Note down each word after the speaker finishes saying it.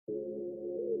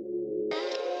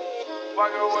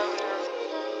White girl with me.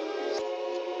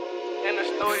 In the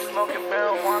studio smoking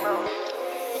marijuana.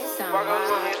 White girls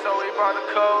with me, so we brought the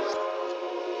coke.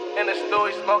 In the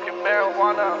studio smoking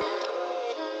marijuana.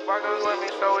 White girls with me,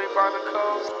 so we brought the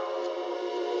coke.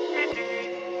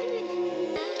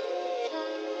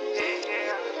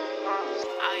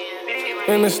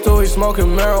 In the studio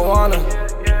smoking marijuana.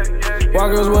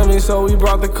 White girls with me, so we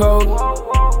brought the coke.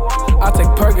 I take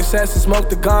Percocets and smoke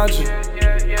the ganja.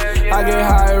 I get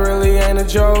high, it really ain't a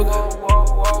joke.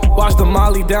 Watch the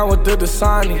Molly down with the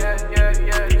Dasani.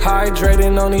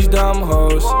 Hydrating on these dumb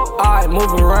hoes. I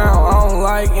move around, I don't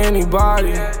like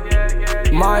anybody.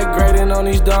 Migrating on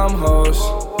these dumb hoes.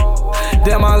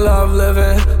 Damn, I love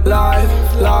living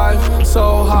life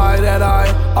so high that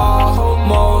I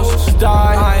almost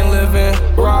die. I ain't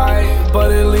living right,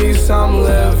 but at least I'm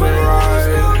living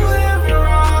right.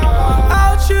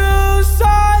 I'll choose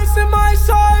sides in my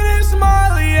side is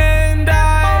Molly and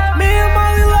I. Me and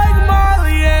Molly like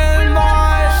Molly and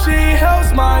I. She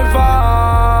helps my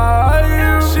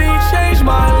vibe, she changed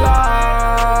my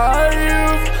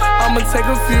life. I'ma take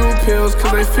a few pills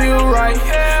cause they feel right.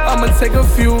 I'ma take a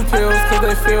few pills cause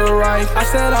they feel right. I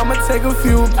said I'ma take a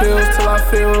few pills till I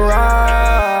feel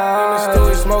right. In the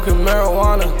studio smoking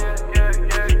marijuana.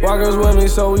 White girls with me,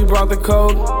 so we brought the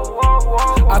coke.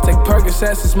 I take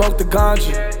Percocets and smoke the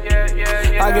ganja.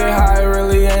 I get high, it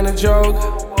really ain't a joke.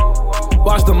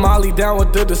 Watch the Molly down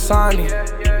with the Dasani.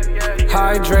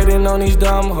 Hydrating on these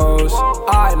dumb hoes.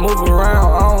 I move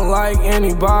around, I don't like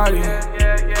anybody.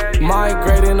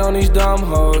 Migrating on these dumb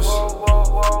hoes.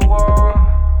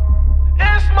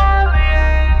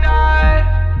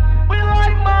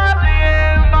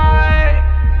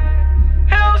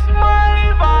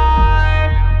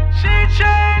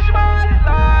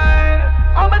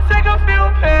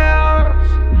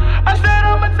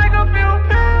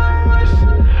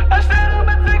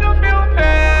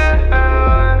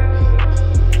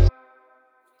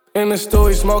 In the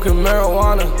studio smoking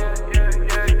marijuana.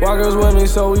 White girls with me,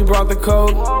 so we brought the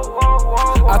coke.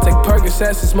 I take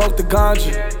Percocets and smoke the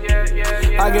ganja.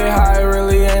 I get high, it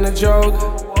really ain't a joke.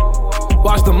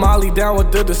 Watch the Molly down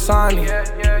with the Dasani.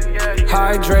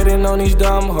 Hydrating on these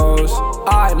dumb hoes.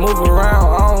 I move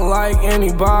around, I don't like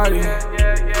anybody.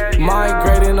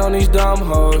 Migrating on these dumb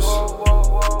hoes.